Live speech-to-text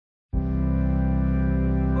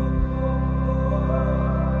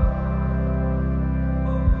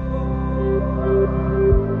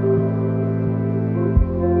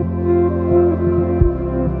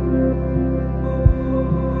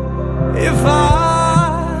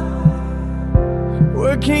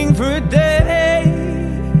working for a day.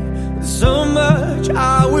 So much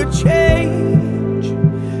I would change,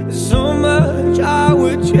 so much I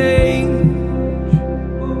would change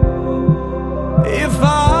if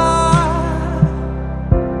I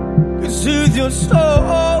could soothe your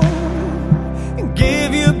soul and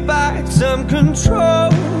give you back some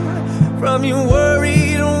control from your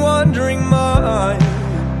worried and wandering mind.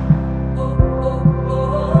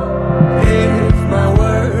 If my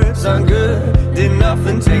words aren't good enough,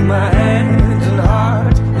 then take my hand and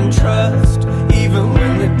heart and trust. Even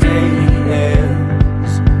when the day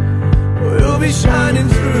ends, we'll be shining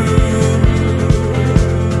through.